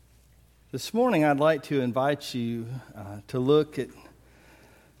This morning, I'd like to invite you to look at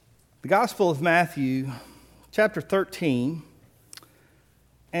the Gospel of Matthew, chapter 13,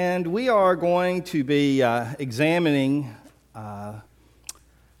 and we are going to be examining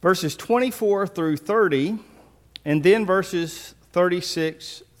verses 24 through 30, and then verses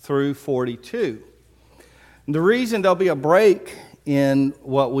 36 through 42. And the reason there'll be a break in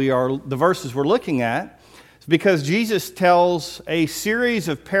the verses we're looking at is because Jesus tells a series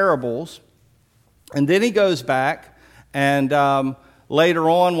of parables, and then he goes back and later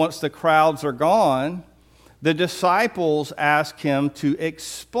on, once the crowds are gone, the disciples ask him to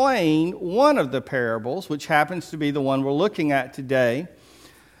explain one of the parables, which happens to be the one we're looking at today.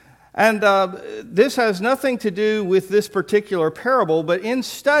 And this has nothing to do with this particular parable, but in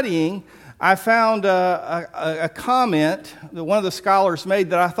studying, I found a comment that one of the scholars made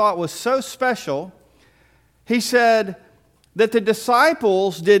that I thought was so special. He said that the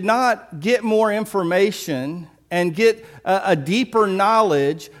disciples did not get more information and get a deeper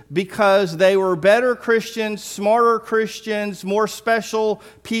knowledge because they were better Christians, smarter Christians, more special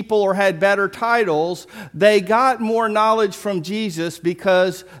people, or had better titles. They got more knowledge from Jesus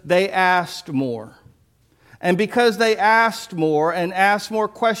because they asked more. And because they asked more and asked more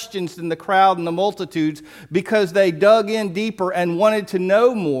questions than the crowd and the multitudes, because they dug in deeper and wanted to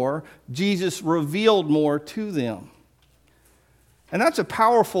know more, Jesus revealed more to them. And that's a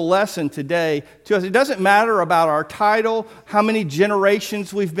powerful lesson today to us. It doesn't matter about our title, how many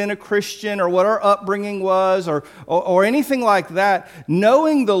generations we've been a Christian, or what our upbringing was, or anything like that.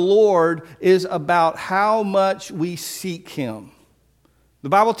 Knowing the Lord is about how much we seek Him. The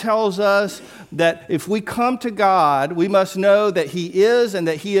Bible tells us that if we come to God, we must know that He is, and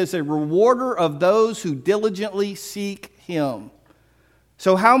that He is a rewarder of those who diligently seek Him.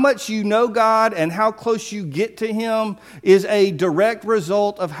 So how much you know God and how close you get to Him is a direct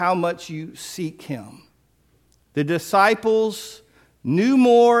result of how much you seek Him. The disciples knew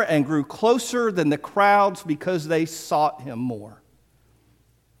more and grew closer than the crowds because they sought Him more.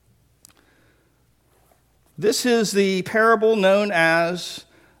 This is the parable known as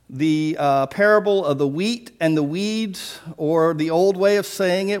the parable of the wheat and the weeds, or the old way of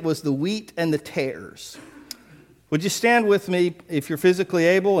saying it was the wheat and the tares. Would you stand with me, if you're physically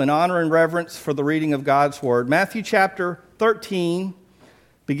able, in honor and reverence for the reading of God's Word? Matthew chapter 13,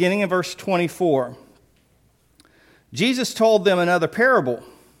 beginning in verse 24. Jesus told them another parable.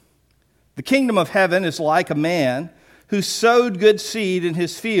 The kingdom of heaven is like a man who sowed good seed in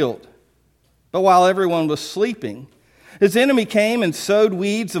his field. But while everyone was sleeping, his enemy came and sowed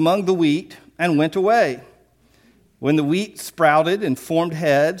weeds among the wheat and went away. When the wheat sprouted and formed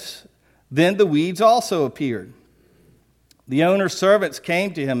heads, then the weeds also appeared. The owner's servants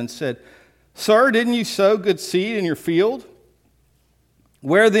came to him and said, "Sir, didn't you sow good seed in your field?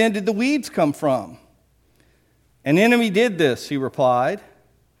 Where then did the weeds come from?" "An enemy did this," he replied.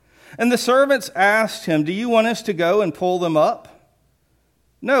 And the servants asked him, "Do you want us to go and pull them up?"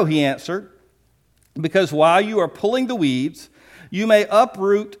 "No," he answered, "because while you are pulling the weeds, you may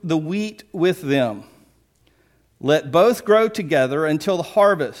uproot the wheat with them. Let both grow together until the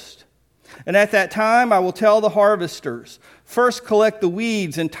harvest. And at that time I will tell the harvesters, first collect the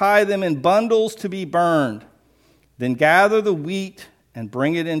weeds and tie them in bundles to be burned. Then gather the wheat and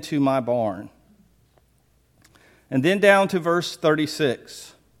bring it into my barn." And then down to verse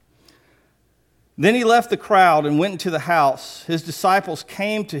 36. Then he left the crowd and went into the house. His disciples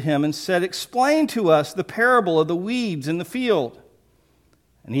came to him and said, "Explain to us the parable of the weeds in the field."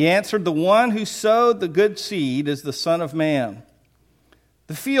 And he answered, "The one who sowed the good seed is the Son of Man.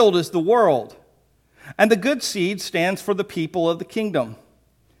 The field is the world, and the good seed stands for the people of the kingdom.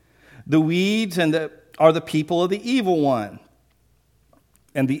 The weeds are the people of the evil one,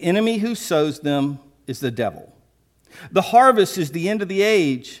 and the enemy who sows them is the devil. The harvest is the end of the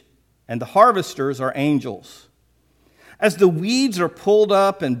age, and the harvesters are angels. As the weeds are pulled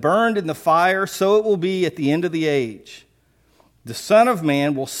up and burned in the fire, so it will be at the end of the age. The Son of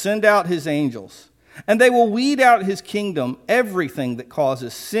Man will send out his angels, and they will weed out his kingdom everything that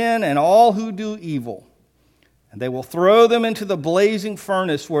causes sin and all who do evil. And they will throw them into the blazing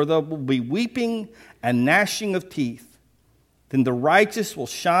furnace, where there will be weeping and gnashing of teeth. Then the righteous will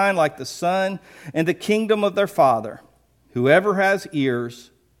shine like the sun in the kingdom of their Father. Whoever has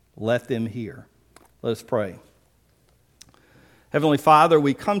ears, let them hear." Let us pray. Heavenly Father,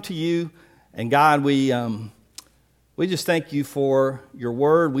 we come to you, and God, we just thank you for your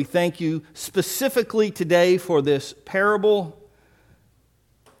word. We thank you specifically today for this parable.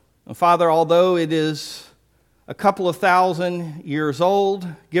 And Father, although it is a couple of thousand years old,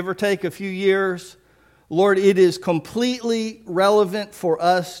 give or take a few years, Lord, it is completely relevant for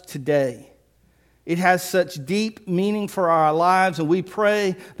us today. It has such deep meaning for our lives, and we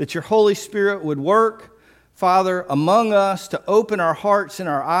pray that your Holy Spirit would work, Father, among us to open our hearts and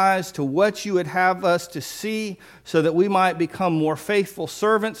our eyes to what you would have us to see so that we might become more faithful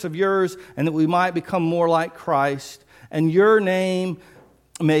servants of yours and that we might become more like Christ. And your name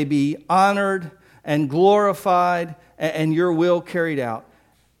may be honored and glorified and your will carried out.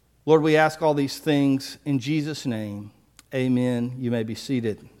 Lord, we ask all these things in Jesus' name. Amen. You may be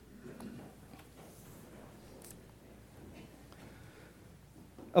seated.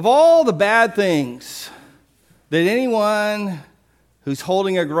 Of all the bad things that anyone who's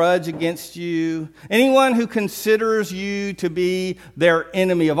holding a grudge against you, anyone who considers you to be their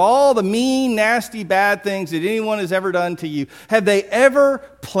enemy, of all the mean, nasty, bad things that anyone has ever done to you, have they ever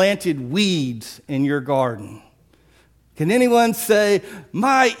planted weeds in your garden? Can anyone say,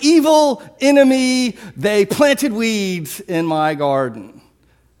 my evil enemy, they planted weeds in my garden?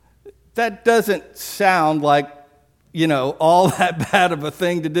 That doesn't sound like, all that bad of a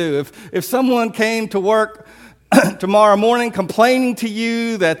thing to do. If someone came to work tomorrow morning complaining to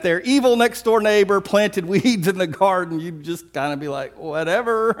you that their evil next door neighbor planted weeds in the garden, you'd just kind of be like,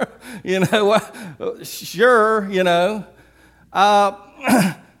 whatever, sure,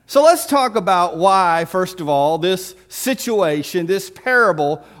 So let's talk about why, first of all, this situation, this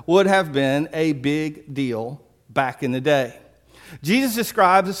parable would have been a big deal back in the day. Jesus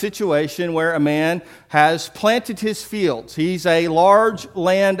describes a situation where a man has planted his fields. He's a large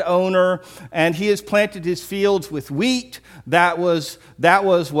landowner, and he has planted his fields with wheat. That was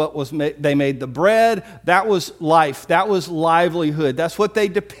what was made. They made the bread. That was life. That was livelihood. That's what they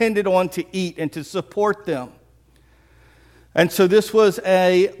depended on to eat and to support them. And so this was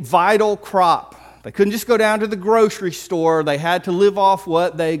a vital crop. They couldn't just go down to the grocery store. They had to live off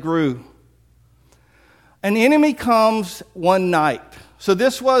what they grew. An enemy comes one night. So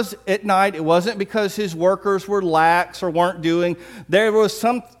this was at night. It wasn't because his workers were lax or weren't doing. There was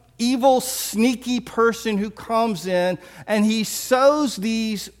some evil, sneaky person who comes in and he sows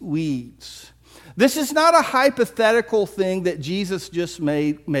these weeds. This is not a hypothetical thing that Jesus just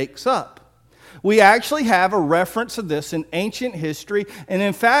makes up. We actually have a reference of this in ancient history. And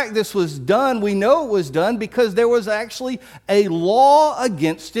in fact, this was done, we know it was done because there was actually a law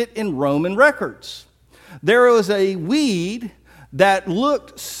against it in Roman records. There was a weed that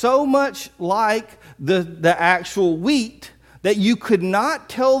looked so much like the actual wheat that you could not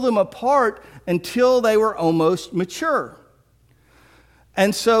tell them apart until they were almost mature.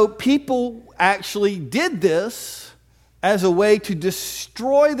 And so people actually did this as a way to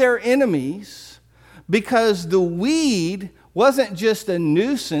destroy their enemies because the weed wasn't just a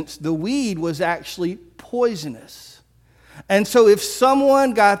nuisance, the weed was actually poisonous. And so if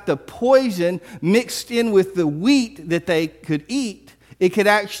someone got the poison mixed in with the wheat that they could eat, it could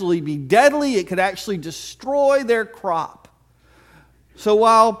actually be deadly. It could actually destroy their crop. So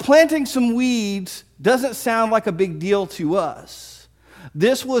while planting some weeds doesn't sound like a big deal to us,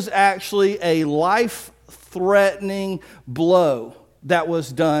 this was actually a life-threatening blow that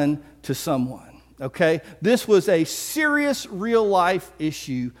was done to someone. Okay? This was a serious real-life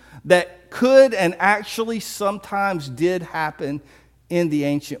issue that could and actually sometimes did happen in the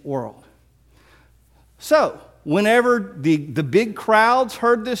ancient world. So, whenever the big crowds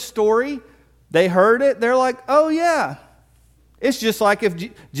heard this story, they heard it, they're like, oh yeah. It's just like if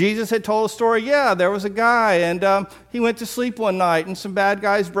Jesus had told a story, yeah, there was a guy and he went to sleep one night and some bad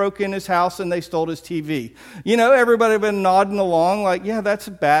guys broke in his house and they stole his TV. Everybody had been nodding along like, yeah, that's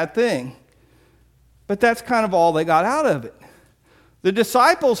a bad thing. But that's kind of all they got out of it. The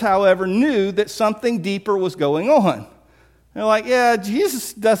disciples, however, knew that something deeper was going on. They're like, yeah,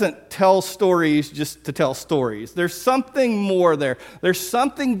 Jesus doesn't tell stories just to tell stories. There's something more there. There's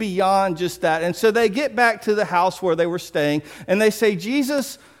something beyond just that. And so they get back to the house where they were staying, and they say,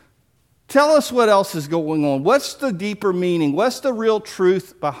 Jesus, tell us what else is going on. What's the deeper meaning? What's the real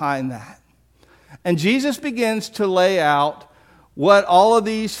truth behind that? And Jesus begins to lay out what all of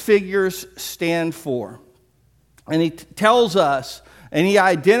these figures stand for. And he tells us, and he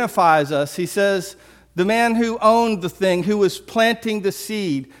identifies us. He says, the man who owned the thing, who was planting the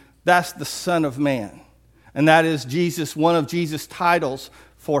seed, that's the Son of Man. And that is Jesus, one of Jesus' titles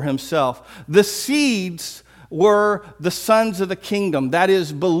for himself. The seeds were the sons of the kingdom, that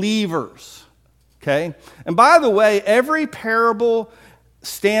is, believers. Okay? And by the way, every parable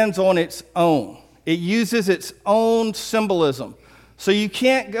stands on its own. It uses its own symbolism. So you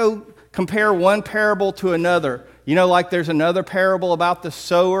can't go compare one parable to another. You know, like there's another parable about the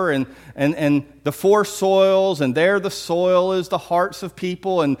sower and the four soils, and there the soil is the hearts of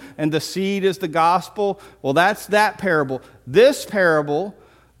people, and the seed is the gospel. Well, that's that parable. This parable,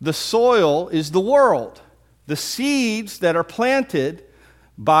 the soil is the world. The seeds that are planted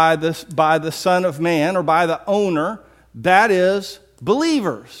by the Son of Man, or by the owner, that is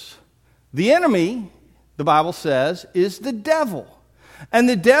believers. The enemy, the Bible says, is the devil. And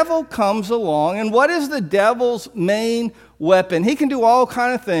the devil comes along, and what is the devil's main weapon? He can do all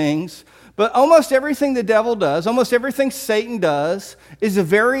kind of things, but almost everything the devil does, almost everything Satan does, is a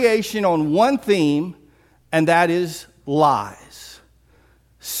variation on one theme, and that is lies.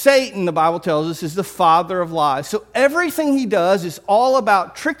 Satan, the Bible tells us, is the father of lies. So everything he does is all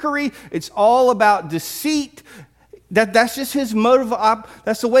about trickery. It's all about deceit. That's just his motive.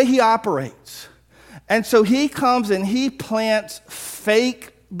 That's the way he operates. And so he comes and he plants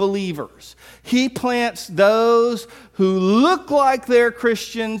fake believers. He plants those who look like they're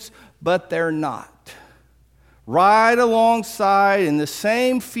Christians, but they're not. Right alongside, in the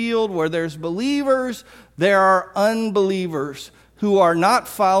same field where there's believers, there are unbelievers who are not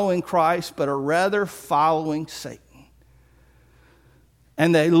following Christ, but are rather following Satan.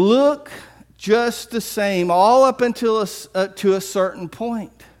 And they look just the same, all up until to a certain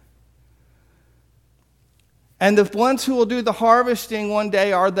point. And the ones who will do the harvesting one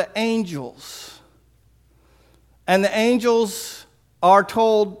day are the angels. And the angels are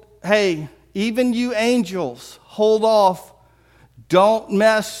told, hey, even you angels, hold off. Don't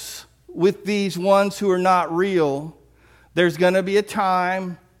mess with these ones who are not real. There's going to be a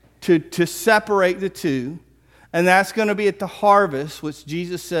time to separate the two. And that's going to be at the harvest, which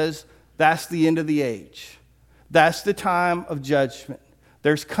Jesus says that's the end of the age. That's the time of judgment.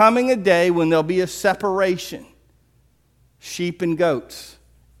 There's coming a day when there'll be a separation. Sheep and goats,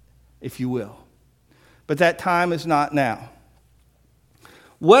 if you will. But that time is not now.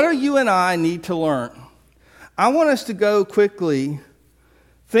 What do you and I need to learn? I want us to go quickly,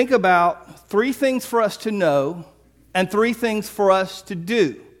 think about 3 things for us to know and 3 things for us to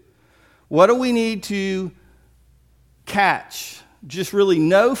do. What do we need to catch, just really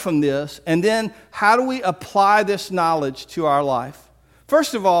know from this? And then how do we apply this knowledge to our life?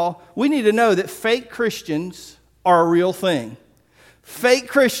 First of all, we need to know that fake Christians are a real thing. Fake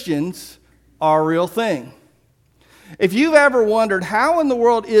Christians are a real thing. If you've ever wondered, how in the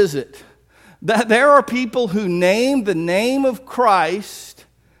world is it that there are people who name the name of Christ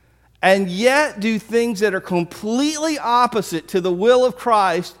and yet do things that are completely opposite to the will of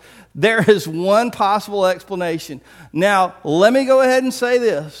Christ, there is one possible explanation. Now, let me go ahead and say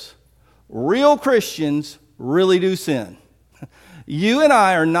this. Real Christians really do sin. You and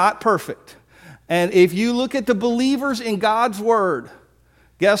I are not perfect. And if you look at the believers in God's Word,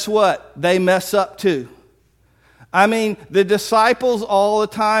 guess what? They mess up too. I mean, the disciples all the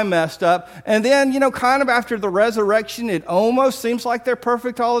time messed up. And then, kind of after the resurrection, it almost seems like they're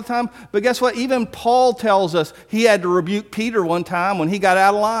perfect all the time. But guess what? Even Paul tells us he had to rebuke Peter one time when he got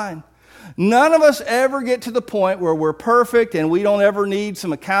out of line. None of us ever get to the point where we're perfect and we don't ever need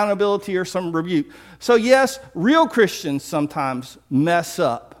some accountability or some rebuke. So yes, real Christians sometimes mess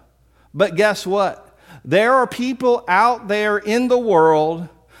up. But guess what? There are people out there in the world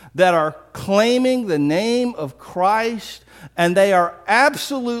that are claiming the name of Christ, and they are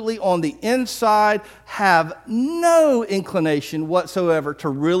absolutely on the inside, have no inclination whatsoever to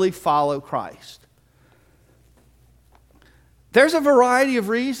really follow Christ. There's a variety of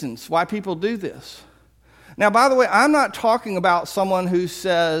reasons why people do this. Now, by the way, I'm not talking about someone who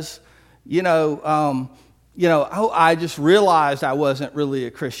says, I just realized I wasn't really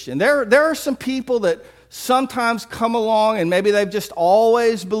a Christian. There are some people that sometimes come along and maybe they've just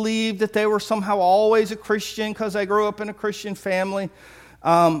always believed that they were somehow always a Christian because they grew up in a Christian family.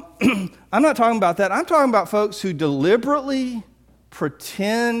 I'm not talking about that. I'm talking about folks who deliberately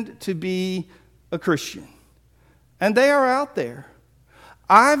pretend to be a Christian. And they are out there.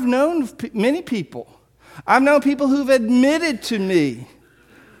 I've known many people. I've known people who've admitted to me,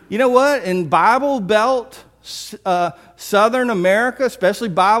 you know what, in Bible Belt, Southern America, especially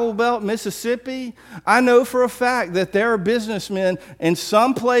Bible Belt, Mississippi, I know for a fact that there are businessmen in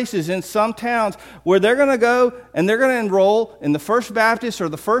some places, in some towns, where they're going to go and they're going to enroll in the First Baptist or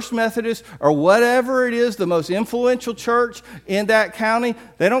the First Methodist or whatever it is, the most influential church in that county.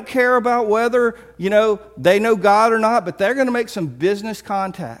 They don't care about whether, they know God or not, but they're going to make some business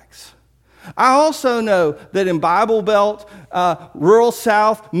contacts. I also know that in Bible Belt, rural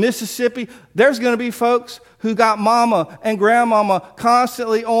South, Mississippi, there's going to be folks who got mama and grandmama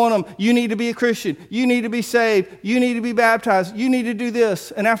constantly on them. You need to be a Christian. You need to be saved. You need to be baptized. You need to do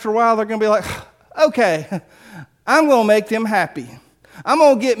this. And after a while, they're going to be like, okay, I'm going to make them happy. I'm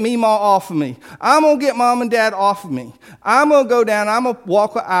going to get Meemaw off of me. I'm going to get Mom and Dad off of me. I'm going to go down. I'm going to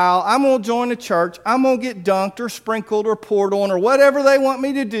walk the aisle. I'm going to join the church. I'm going to get dunked or sprinkled or poured on or whatever they want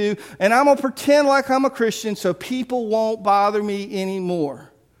me to do. And I'm going to pretend like I'm a Christian so people won't bother me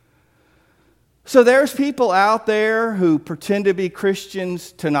anymore. So there's people out there who pretend to be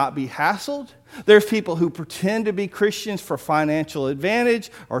Christians to not be hassled. There's people who pretend to be Christians for financial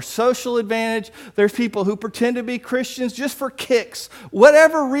advantage or social advantage. There's people who pretend to be Christians just for kicks,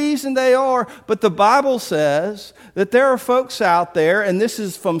 whatever reason they are. But the Bible says that there are folks out there, and this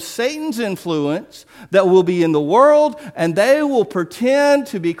is from Satan's influence, that will be in the world, and they will pretend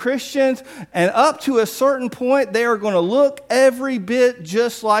to be Christians, and up to a certain point, they are going to look every bit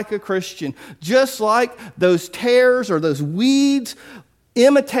just like a Christian, just like those tares or those weeds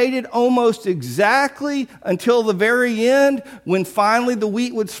imitated almost exactly until the very end, when finally the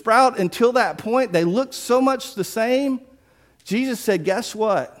wheat would sprout. Until that point, they looked so much the same. Jesus said, guess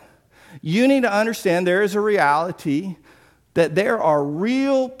what? You need to understand there is a reality that there are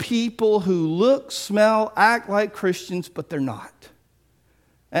real people who look, smell, act like Christians, but they're not.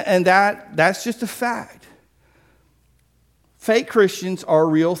 And that's just a fact. Fake Christians are a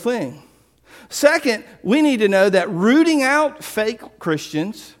real thing. Second, we need to know that rooting out fake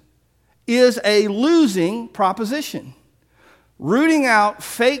Christians is a losing proposition. Rooting out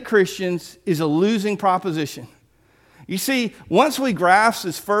fake Christians is a losing proposition. You see, once we grasp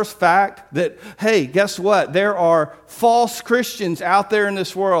this first fact that, hey, guess what? There are false Christians out there in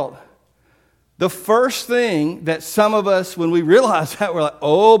this world. The first thing that some of us, when we realize that, we're like,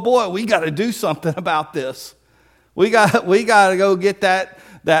 oh boy, we got to do something about this. We got to go get that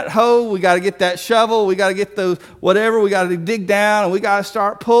hoe, we got to get that shovel, we got to get those whatever, we got to dig down, and we got to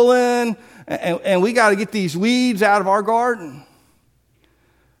start pulling, and we got to get these weeds out of our garden.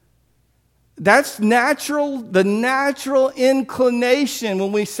 That's natural, the natural inclination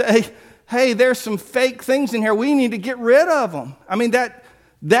when we say, hey, there's some fake things in here, we need to get rid of them. I mean,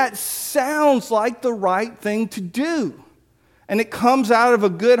 that sounds like the right thing to do. And it comes out of a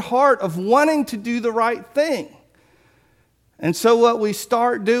good heart of wanting to do the right thing. And so what we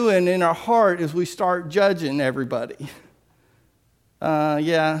start doing in our heart is we start judging everybody.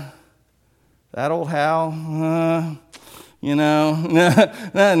 Yeah, that old Hal, no,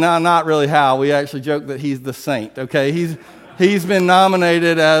 not really Hal. We actually joke that he's the saint, okay? He's been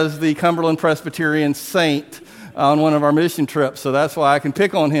nominated as the Cumberland Presbyterian saint on one of our mission trips, so that's why I can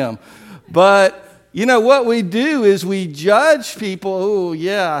pick on him. But, what we do is we judge people. Oh,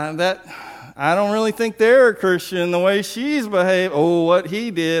 yeah, I don't really think they're a Christian the way she's behaved. Oh, what he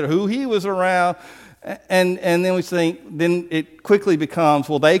did, who he was around. And then we think, then it quickly becomes,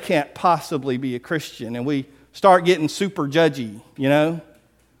 well, they can't possibly be a Christian. And we start getting super judgy,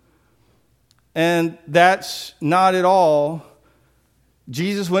 And that's not at all.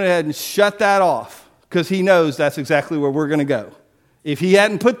 Jesus went ahead and shut that off because he knows that's exactly where we're going to go. If he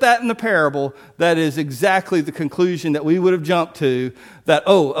hadn't put that in the parable, that is exactly the conclusion that we would have jumped to, that,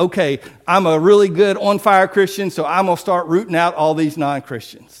 oh, okay, I'm a really good on-fire Christian, so I'm going to start rooting out all these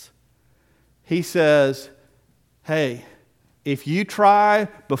non-Christians. He says, hey, if you try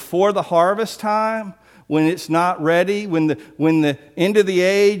before the harvest time, when it's not ready, when the end of the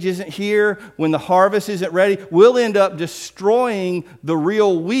age isn't here, when the harvest isn't ready, we'll end up destroying the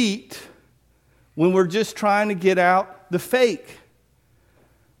real wheat when we're just trying to get out the fake.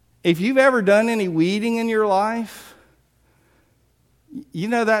 If you've ever done any weeding in your life, you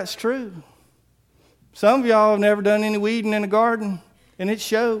know that's true. Some of y'all have never done any weeding in a garden, and it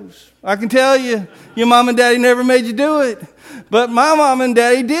shows. I can tell you, your mom and daddy never made you do it. But my mom and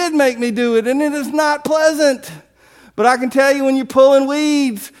daddy did make me do it, and it is not pleasant. But I can tell you when you're pulling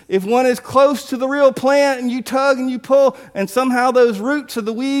weeds, if one is close to the real plant and you tug and you pull, and somehow those roots of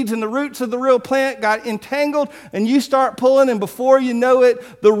the weeds and the roots of the real plant got entangled, and you start pulling, and before you know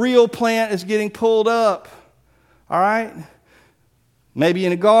it, the real plant is getting pulled up. All right? Maybe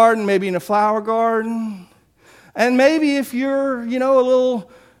in a garden, maybe in a flower garden. And maybe if you're, a little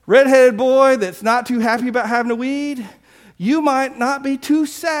redheaded boy that's not too happy about having a weed, you might not be too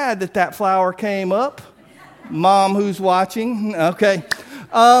sad that flower came up. Mom who's watching, okay.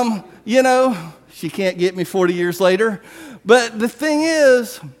 She can't get me 40 years later. But the thing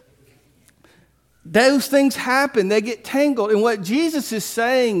is, those things happen. They get tangled. And what Jesus is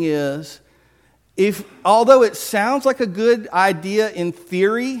saying is, although it sounds like a good idea in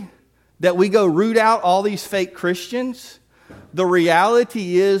theory that we go root out all these fake Christians, the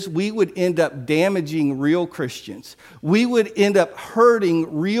reality is we would end up damaging real Christians. We would end up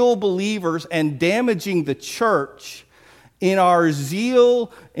hurting real believers and damaging the church in our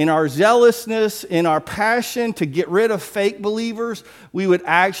zeal, in our zealousness, in our passion to get rid of fake believers, we would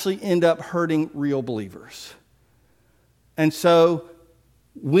actually end up hurting real believers. And so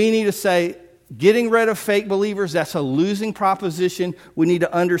we need to say, getting rid of fake believers, that's a losing proposition. We need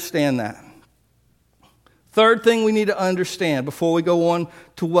to understand that. Third thing we need to understand before we go on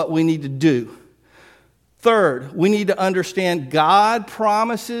to what we need to do. Third, we need to understand God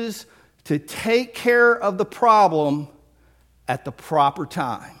promises to take care of the problem at the proper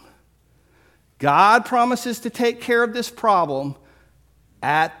time. God promises to take care of this problem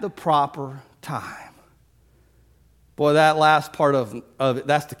at the proper time. Boy, that last part of it,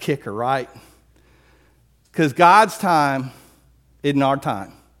 that's the kicker, right? Because God's time isn't our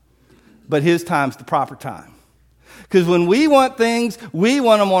time, but His time's the proper time. Because when we want things, we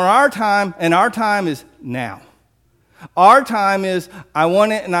want them on our time, and our time is now. Our time is, I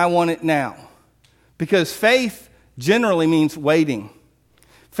want it and I want it now. Because faith generally means waiting.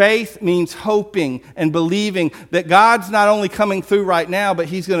 Faith means hoping and believing that God's not only coming through right now, but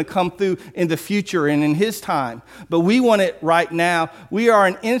He's going to come through in the future and in His time. But we want it right now. We are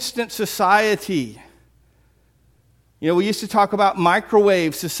an instant society. You know, we used to talk about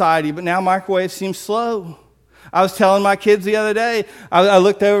microwave society, but now microwaves seem slow. I was telling my kids the other day, I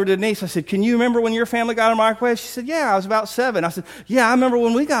looked over to Denise, I said, can you remember when your family got a microwave? She said, yeah, I was about 7. I said, yeah, I remember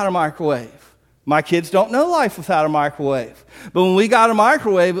when we got a microwave. My kids don't know life without a microwave. But when we got a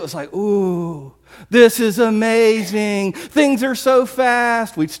microwave, it was like, ooh, this is amazing. Things are so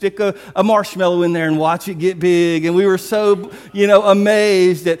fast. We'd stick a marshmallow in there and watch it get big. And we were so,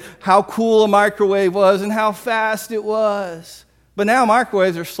 amazed at how cool a microwave was and how fast it was. But now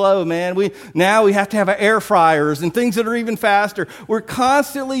microwaves are slow, man. Now we have to have air fryers and things that are even faster. We're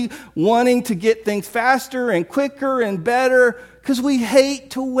constantly wanting to get things faster and quicker and better because we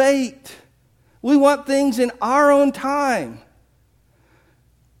hate to wait. We want things in our own time.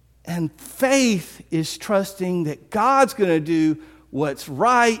 And faith is trusting that God's going to do what's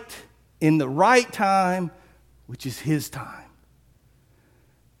right in the right time, which is His time.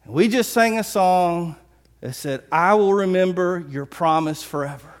 And we just sang a song that said, I will remember your promise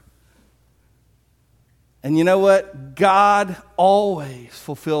forever. And you know what? God always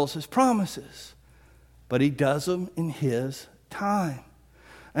fulfills His promises, but He does them in His time.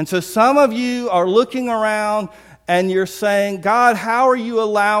 And so some of you are looking around and you're saying, God, how are you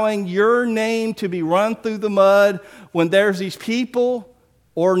allowing your name to be run through the mud when there's these people,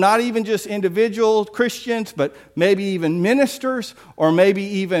 or not even just individual Christians, but maybe even ministers, or maybe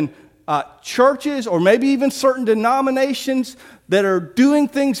even churches, or maybe even certain denominations that are doing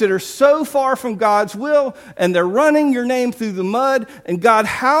things that are so far from God's will, and they're running your name through the mud. And God,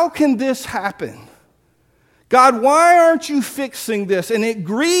 how can this happen? God, why aren't you fixing this? And it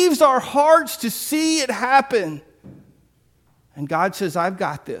grieves our hearts to see it happen. And God says, I've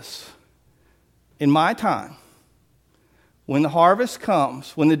got this. In my time, when the harvest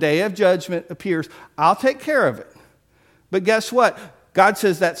comes, when the day of judgment appears, I'll take care of it. But guess what? God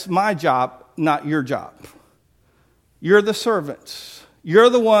says that's my job, not your job. You're the servants. You're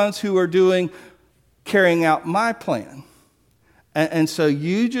the ones who are carrying out my plan. And so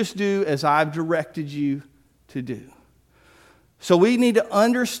you just do as I've directed you to do. So we need to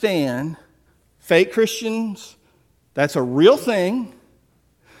understand fake Christians, that's a real thing,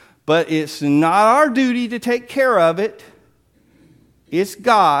 but it's not our duty to take care of it. It's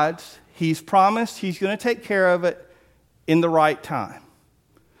God's. He's promised He's going to take care of it in the right time.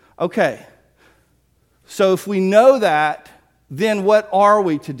 Okay, so if we know that, then what are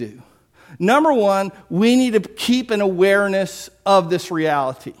we to do? Number one, we need to keep an awareness of this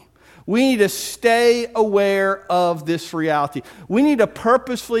reality. We need to stay aware of this reality. We need to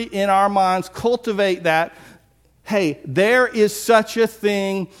purposefully, in our minds, cultivate that, hey, there is such a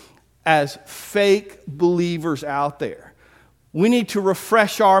thing as fake believers out there. We need to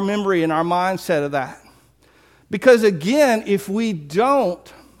refresh our memory and our mindset of that. Because again, if we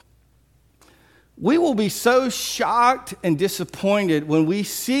don't, we will be so shocked and disappointed when we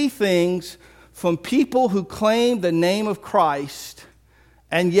see things from people who claim the name of Christ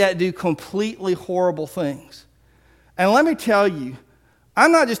and yet do completely horrible things. And let me tell you,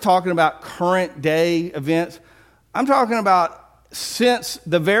 I'm not just talking about current day events. I'm talking about since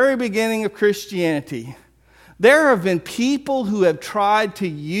the very beginning of Christianity, there have been people who have tried to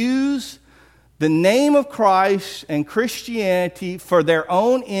use the name of Christ and Christianity for their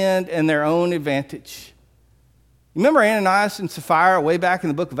own end and their own advantage. Remember Ananias and Sapphira way back in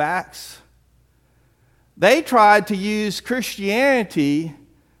the book of Acts? They tried to use Christianity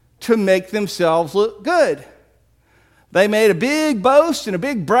to make themselves look good. They made a big boast and a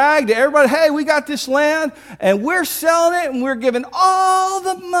big brag to everybody. Hey, we got this land and we're selling it and we're giving all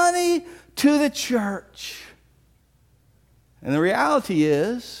the money to the church. And the reality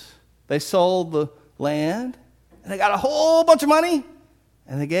is they sold the land and they got a whole bunch of money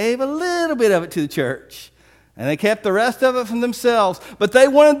and they gave a little bit of it to the church. And they kept the rest of it for themselves. But they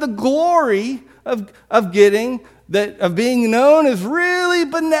wanted the glory of being known as really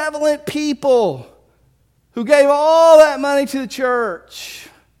benevolent people who gave all that money to the church.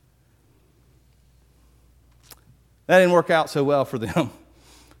 That didn't work out so well for them.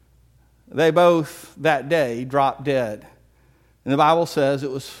 They both, that day, dropped dead. And the Bible says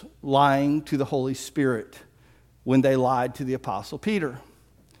it was lying to the Holy Spirit when they lied to the Apostle Peter.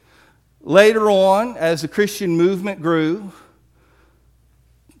 Later on, as the Christian movement grew,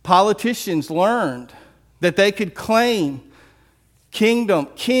 politicians learned that they could claim kingdom,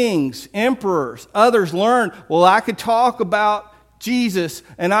 kings, emperors. Others learned, well, I could talk about Jesus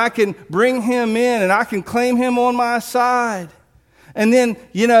and I can bring him in and I can claim him on my side. And then,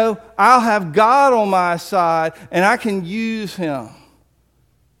 I'll have God on my side and I can use him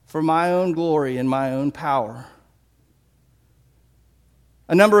for my own glory and my own power.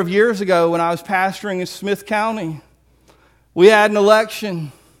 A number of years ago when I was pastoring in Smith County, we had an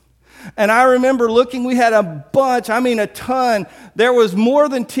election. And I remember looking, we had a bunch, a ton. There was more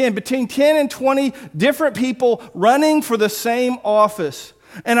than 10, between 10 and 20 different people running for the same office.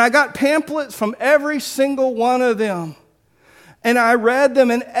 And I got pamphlets from every single one of them. And I read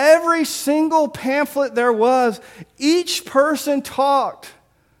them, and every single pamphlet there was, each person talked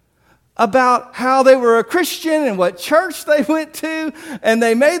about how they were a Christian and what church they went to, and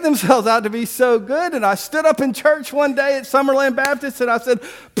they made themselves out to be so good. And I stood up in church one day at Summerland Baptist and I said,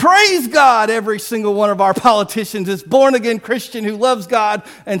 praise God, every single one of our politicians is born-again Christian who loves God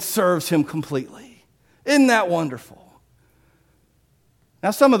and serves him completely. Isn't that wonderful?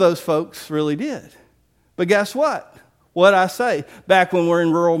 Now, some of those folks really did. But guess what? What'd I say? Back when we're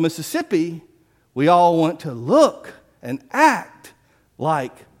in rural Mississippi, we all want to look and act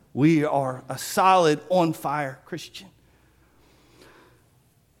like we are a solid, on-fire Christian.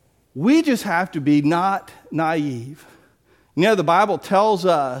 We just have to be not naive. The Bible tells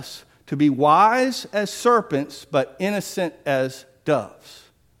us to be wise as serpents, but innocent as doves.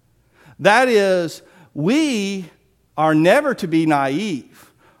 That is, we are never to be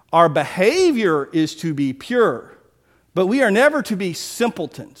naive. Our behavior is to be pure, but we are never to be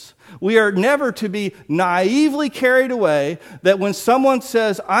simpletons. We are never to be naively carried away that when someone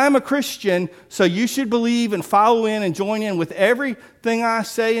says, I'm a Christian, so you should believe and follow in and join in with everything I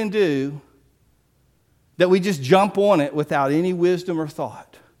say and do, that we just jump on it without any wisdom or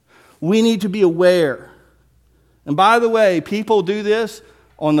thought. We need to be aware. And by the way, people do this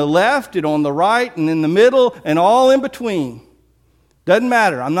on the left and on the right and in the middle and all in between. Doesn't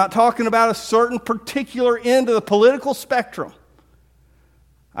matter. I'm not talking about a certain particular end of the political spectrum.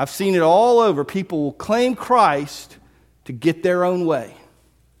 I've seen it all over. People will claim Christ to get their own way.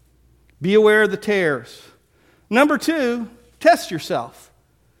 Be aware of the tares. Number 2, test yourself.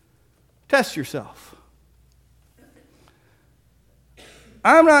 Test yourself.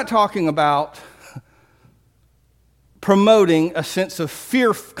 I'm not talking about promoting a sense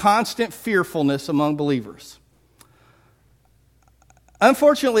of constant fearfulness among believers.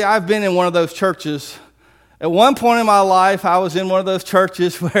 Unfortunately, I've been in one of those churches. At one point in my life, I was in one of those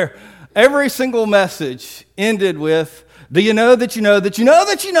churches where every single message ended with, do you know that you know that you know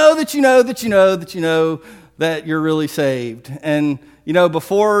that you know that you know that you know that you know that you're really saved? And,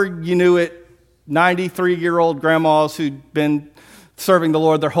 before you knew it, 93-year-old grandmas who'd been serving the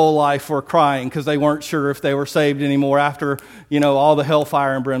Lord their whole life were crying because they weren't sure if they were saved anymore after, all the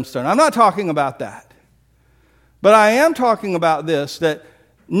hellfire and brimstone. I'm not talking about that. But I am talking about this, that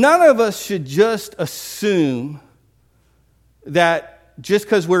none of us should just assume that just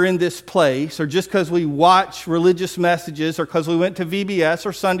because we're in this place, or just because we watch religious messages, or because we went to VBS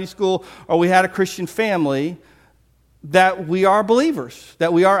or Sunday school, or we had a Christian family, that we are believers,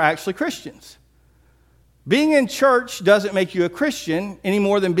 that we are actually Christians. Being in church doesn't make you a Christian any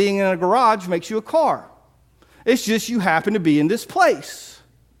more than being in a garage makes you a car. It's just you happen to be in this place.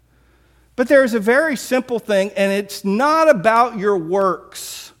 But there's a very simple thing, and it's not about your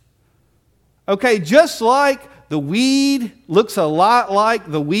works. Okay, just like the weed looks a lot like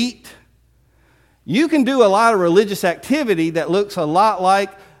the wheat, you can do a lot of religious activity that looks a lot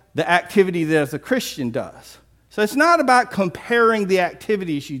like the activity that a Christian does. So it's not about comparing the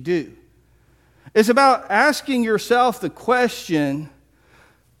activities you do. It's about asking yourself the question,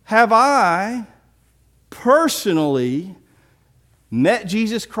 have I personally met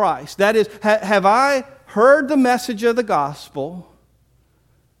Jesus Christ? That is, have I heard the message of the gospel,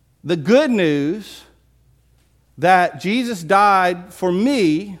 the good news that Jesus died for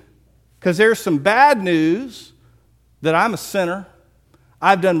me, because there's some bad news that I'm a sinner.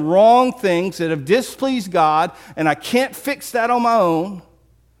 I've done wrong things that have displeased God, and I can't fix that on my own.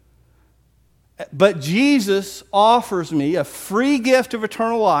 But Jesus offers me a free gift of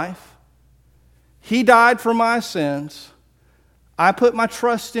eternal life. He died for my sins. I put my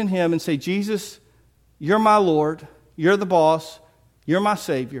trust in Him and say, Jesus, you're my Lord. You're the boss. You're my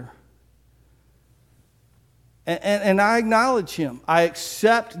Savior. And I acknowledge Him. I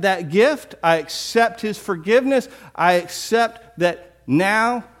accept that gift. I accept His forgiveness. I accept that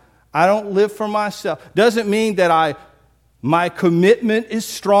now I don't live for myself. Doesn't mean that my commitment is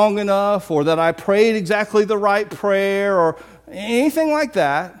strong enough or that I prayed exactly the right prayer or anything like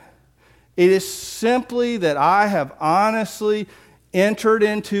that. It is simply that I have honestly entered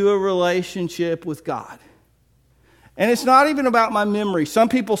into a relationship with God. And it's not even about my memory. Some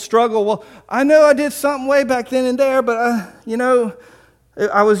people struggle, well, I know I did something way back then and there, but,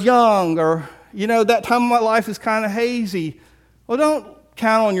 I was young, or, that time of my life is kind of hazy. Well, don't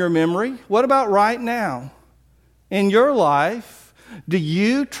count on your memory. What about right now? In your life, do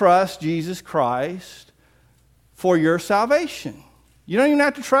you trust Jesus Christ for your salvation? You don't even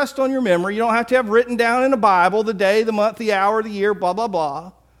have to trust on your memory. You don't have to have written down in the Bible the day, the month, the hour, the year, blah, blah,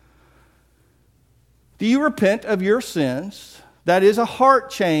 blah. Do you repent of your sins? That is a heart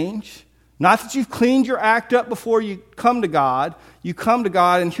change. Not that you've cleaned your act up before you come to God. You come to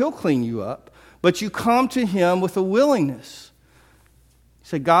God and He'll clean you up. But you come to Him with a willingness. You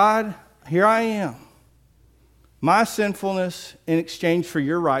say, God, here I am. My sinfulness in exchange for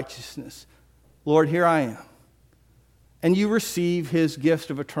your righteousness. Lord, here I am. And you receive His gift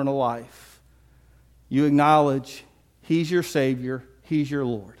of eternal life. You acknowledge He's your Savior. He's your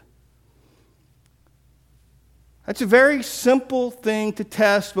Lord. That's a very simple thing to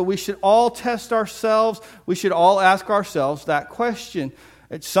test, but we should all test ourselves. We should all ask ourselves that question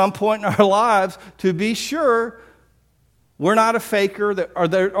at some point in our lives to be sure we're not a faker or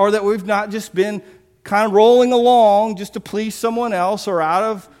that we've not just been kind of rolling along just to please someone else or out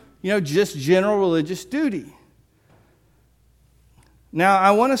of, just general religious duty. Now,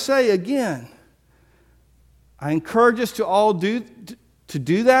 I want to say again, I encourage us to all do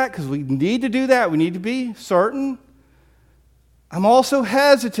that because we need to do that. We need to be certain. I'm also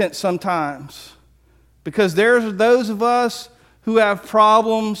hesitant sometimes because there's those of us who have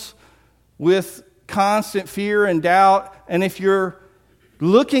problems with constant fear and doubt. And if you're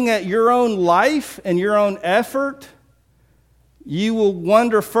looking at your own life and your own effort, you will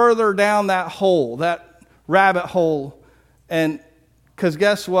wander further down that hole, that rabbit hole. And because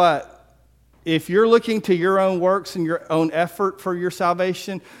guess what? If you're looking to your own works and your own effort for your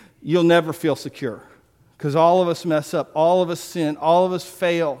salvation, you'll never feel secure. Because all of us mess up, all of us sin, all of us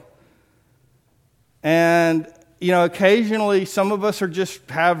fail. And, occasionally some of us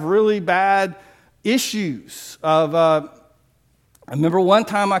have really bad issues of... I remember one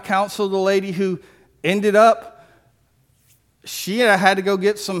time I counseled a lady who ended up, she had to go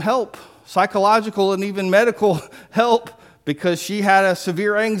get some help, psychological and even medical help, because she had a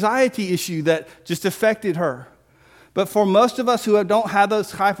severe anxiety issue that just affected her. But for most of us who don't have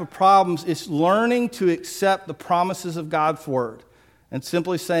those type of problems, it's learning to accept the promises of God's word and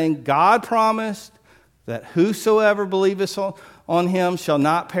simply saying, God promised that whosoever believeth on Him shall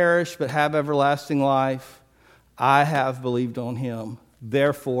not perish but have everlasting life. I have believed on Him,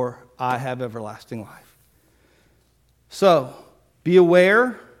 therefore I have everlasting life. So, be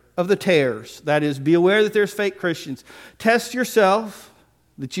aware of the tares. That is, be aware that there's fake Christians. Test yourself,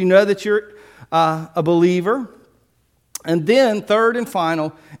 that you know that you're a believer. And then, third and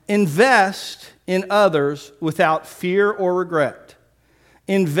final, invest in others without fear or regret.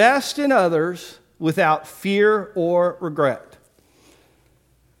 Invest in others without fear or regret.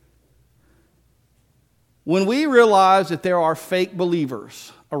 When we realize that there are fake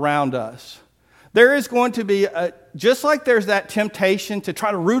believers around us, there is going to be, just like there's that temptation to try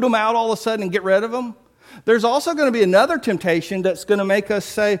to root them out all of a sudden and get rid of them, there's also going to be another temptation that's going to make us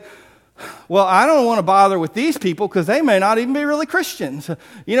say, well, I don't want to bother with these people because they may not even be really Christians.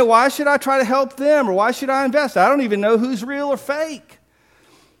 Why should I try to help them, or why should I invest? I don't even know who's real or fake.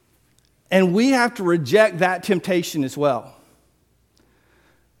 And we have to reject that temptation as well.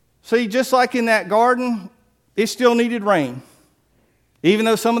 See, just like in that garden, it still needed rain. Even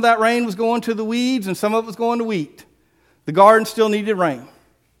though some of that rain was going to the weeds and some of it was going to wheat, the garden still needed rain.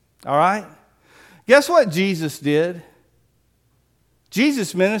 All right? Guess what Jesus did?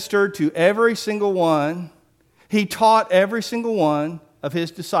 Jesus ministered to every single one. He taught every single one of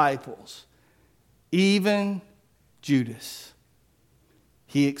His disciples. even Judas.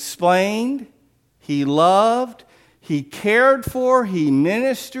 He explained, he loved, he cared for, he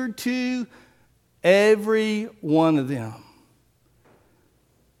ministered to every one of them.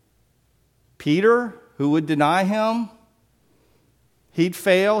 Peter, who would deny him, he'd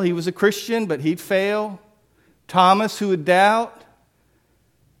fail. He was a Christian, but he'd fail. Thomas, who would doubt.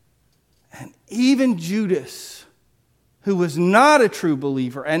 And even Judas, who was not a true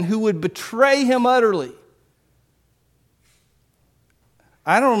believer and who would betray him utterly.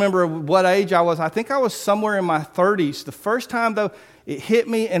 I don't remember what age I was. I think I was somewhere in my 30s. The first time, though, it hit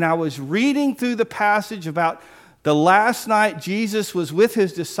me, and I was reading through the passage about the last night Jesus was with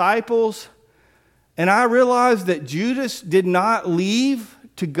his disciples, and I realized that Judas did not leave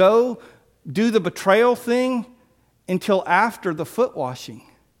to go do the betrayal thing until after the foot washing.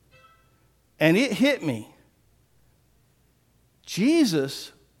 And it hit me.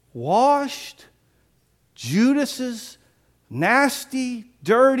 Jesus washed Judas's nasty,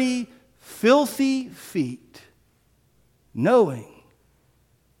 dirty, filthy feet, knowing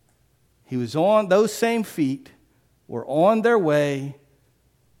those same feet were on their way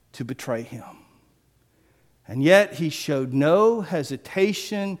to betray him. And yet he showed no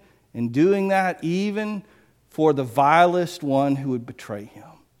hesitation in doing that, even for the vilest one who would betray him.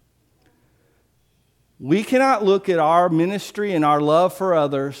 We cannot look at our ministry and our love for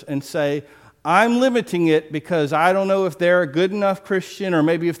others and say, I'm limiting it because I don't know if they're a good enough Christian, or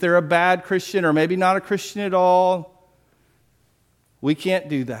maybe if they're a bad Christian, or maybe not a Christian at all. We can't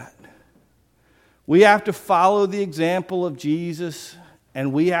do that. We have to follow the example of Jesus,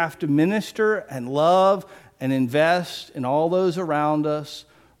 and we have to minister and love and invest in all those around us,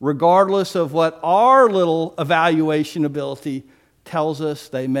 regardless of what our little evaluation ability tells us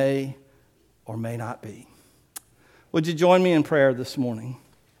they may or may not be. Would you join me in prayer this morning?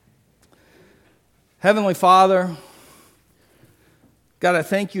 Heavenly Father, God, I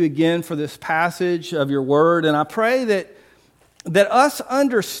thank you again for this passage of your word, and I pray that us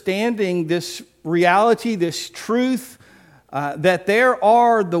understanding this reality, this truth, that there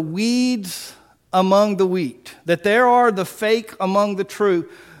are the weeds among the wheat, that there are the fake among the true.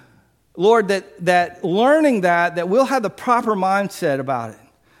 Lord, that learning that we'll have the proper mindset about it.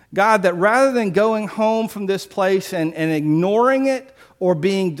 God, that rather than going home from this place and ignoring it or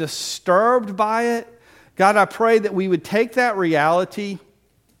being disturbed by it, God, I pray that we would take that reality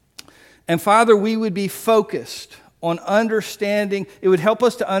and, Father, we would be focused on understanding. It would help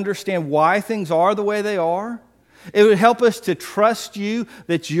us to understand why things are the way they are. It would help us to trust you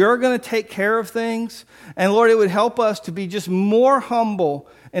that you're going to take care of things. And Lord, it would help us to be just more humble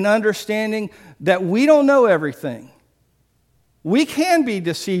in understanding that we don't know everything. We can be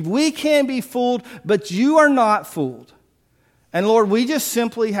deceived. We can be fooled, but you are not fooled. And Lord, we just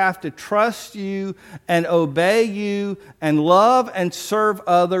simply have to trust you and obey you and love and serve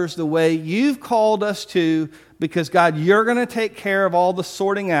others the way you've called us to, because God, you're going to take care of all the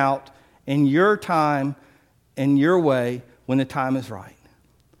sorting out in your time, in your way, when the time is right.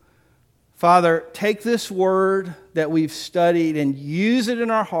 Father, take this word that we've studied and use it in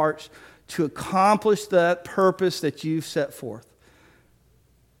our hearts to accomplish that purpose that you've set forth.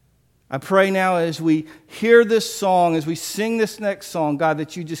 I pray now as we hear this song, as we sing this next song, God,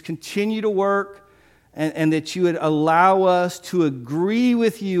 that you just continue to work and that you would allow us to agree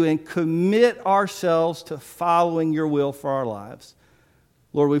with you and commit ourselves to following your will for our lives.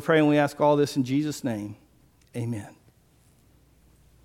 Lord, we pray and we ask all this in Jesus' name. Amen.